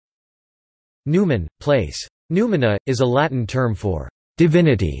Numen, place. Numina, is a Latin term for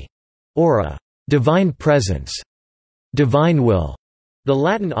divinity, or a divine presence, divine will. The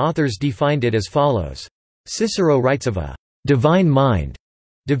Latin authors defined it as follows. Cicero writes of a divine mind,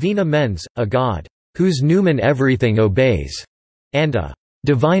 divina mens, a god whose numen everything obeys, and a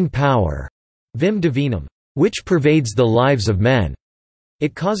divine power, vim divinum, which pervades the lives of men.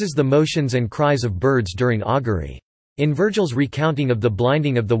 It causes the motions and cries of birds during augury. In Virgil's recounting of the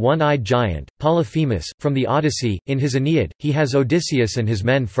blinding of the one-eyed giant, Polyphemus, from the Odyssey, in his Aeneid, he has Odysseus and his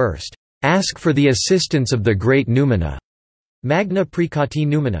men first ask for the assistance of the great Numina. Magna precati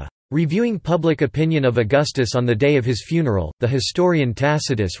Numina. Reviewing public opinion of Augustus on the day of his funeral, the historian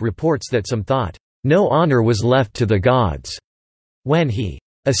Tacitus reports that some thought, "No honor was left to the gods," when he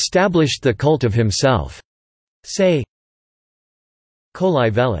established the cult of himself. Say,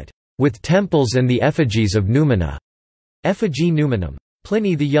 Coli velit, with temples and the effigies of Numina. Effigie Numinum.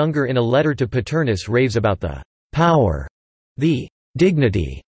 Pliny the Younger in a letter to Paternus raves about the power, the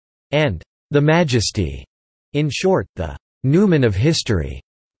dignity, and the majesty, in short, the numen of history.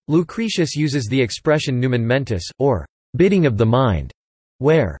 Lucretius uses the expression numen mentis, or bidding of the mind,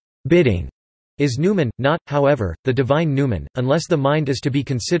 where bidding is numen, not, however, the divine numen, unless the mind is to be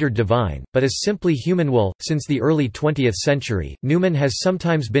considered divine, but is simply human will. Since the early 20th century, numen has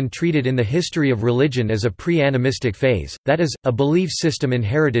sometimes been treated in the history of religion as a pre-animistic phase, that is, a belief system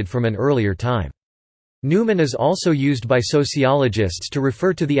inherited from an earlier time. Numen is also used by sociologists to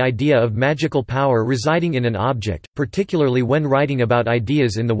refer to the idea of magical power residing in an object, particularly when writing about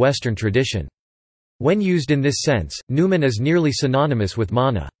ideas in the Western tradition. When used in this sense, numen is nearly synonymous with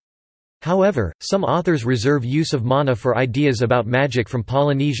mana. However, some authors reserve use of mana for ideas about magic from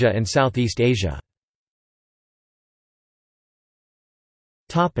Polynesia and Southeast Asia.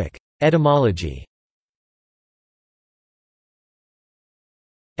 Etymology.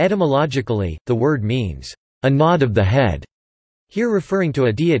 Etymologically, the word means, a nod of the head, here referring to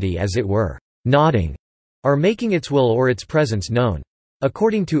a deity as it were, nodding, or making its will or its presence known.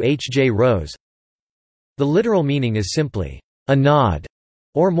 According to H. J. Rose, the literal meaning is simply, a nod,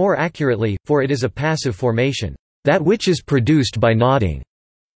 or more accurately, for it is a passive formation, that which is produced by nodding,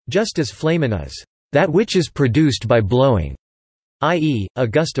 just as flamen is, that which is produced by blowing, i.e., a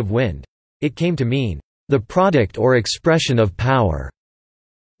gust of wind. It came to mean, the product or expression of power,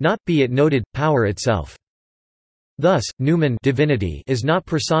 not, be it noted, power itself. Thus, numen divinity is not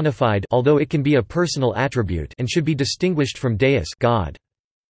personified, although it can be a personal attribute and should be distinguished from deus God.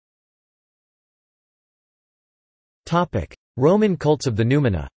 Roman cults of the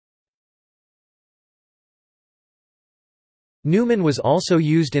Numina. Numen was also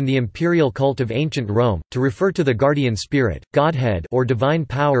used in the imperial cult of ancient Rome, to refer to the guardian spirit, godhead or divine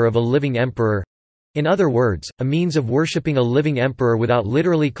power of a living emperor. In other words, a means of worshipping a living emperor without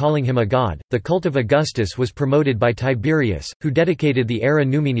literally calling him a god. The cult of Augustus was promoted by Tiberius, who dedicated the Era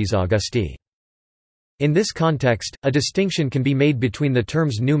Numinis Augusti. In this context, a distinction can be made between the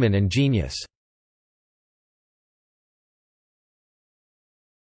terms numen and genius.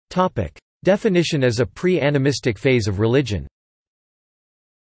 Definition as a pre-animistic phase of religion.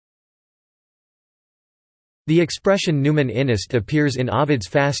 The expression numen inist appears in Ovid's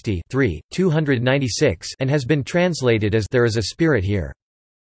Fasti 3:296 and has been translated as there is a spirit here.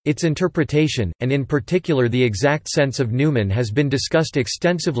 Its interpretation, and in particular the exact sense of numen, has been discussed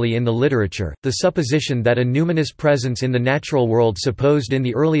extensively in the literature. The supposition that a numinous presence in the natural world supposed in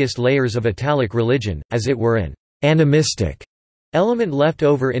the earliest layers of Italic religion, as it were an animistic element left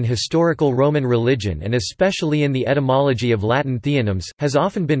over in historical Roman religion and especially in the etymology of Latin theonyms, has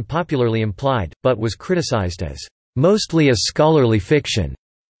often been popularly implied, but was criticized as mostly a scholarly fiction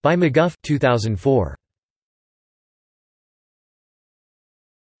by McGuff 2004.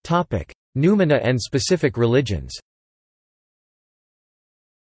 Numina and specific religions.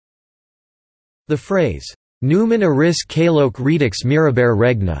 The phrase, numen eris caeloque redux mirabere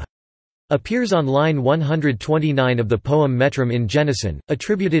regna, appears on line 129 of the poem Metrum in Genison,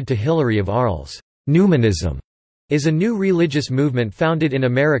 attributed to Hilary of Arles. Numenism is a new religious movement founded in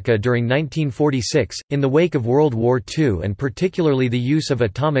America during 1946, in the wake of World War II and particularly the use of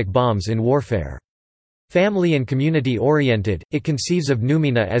atomic bombs in warfare. Family and community-oriented, it conceives of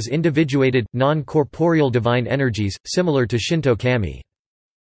numina as individuated, non-corporeal divine energies, similar to Shinto kami.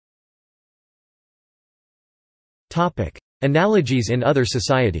 Analogies in other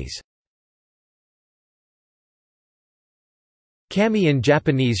societies. Kami in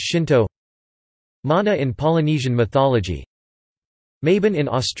Japanese Shinto, Mana in Polynesian mythology, Mabon in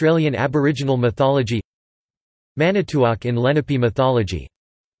Australian Aboriginal mythology, Manituak in Lenape mythology,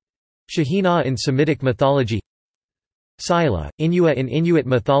 Shekhinah in Semitic mythology, Sila, Inua in Inuit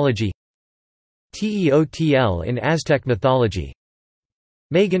mythology, Teotl in Aztec mythology,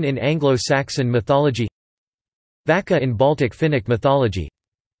 Magan in Anglo-Saxon mythology, Vaka in Baltic Finnic mythology.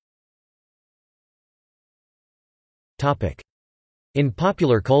 In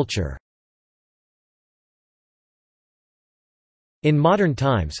popular culture. In modern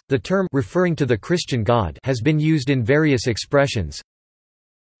times, the term referring to the Christian God has been used in various expressions.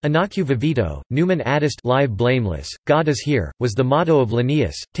 Inocu vivito, Numen adest live blameless, God is here, was the motto of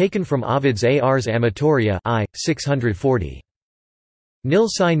Linnaeus, taken from Ovid's Ars Amatoria I, 640. Nil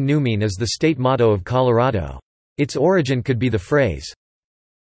sine numen is the state motto of Colorado. Its origin could be the phrase,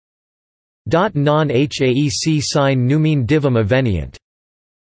 non haec sine numen divum avenient.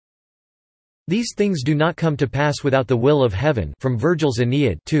 These things do not come to pass without the will of heaven, from Virgil's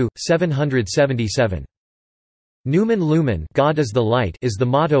Aeneid 2, 777. Numen Lumen, God is the light, is the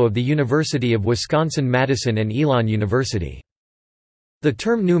motto of the University of Wisconsin-Madison and Elon University. The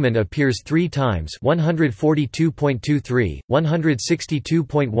term Numen appears 3 times: 142.23,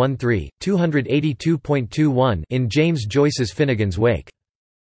 162.13, 282.21 in James Joyce's Finnegan's Wake.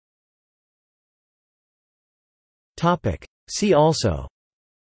 Topic: See also: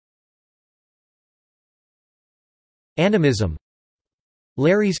 Animism,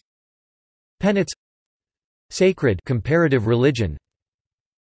 Lares, Penance, Sacred comparative religion.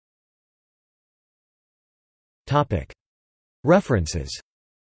 Topic: References.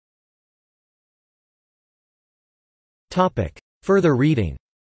 Topic: Further reading.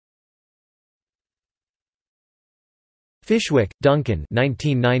 Fishwick, Duncan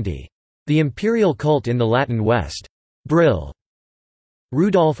 1990. The Imperial Cult in the Latin West. Brill.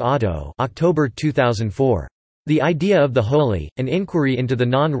 Rudolf Otto October 2004. The Idea of the Holy, An Inquiry into the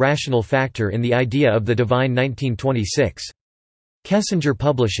Non-Rational Factor in the Idea of the Divine 1926. Kessinger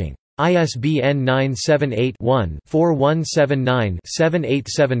Publishing. ISBN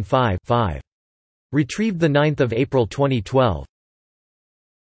 978-1-4179-7875-5. Retrieved 9 April 2012.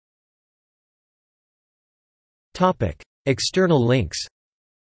 External links.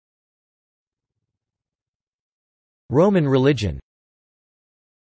 Roman religion.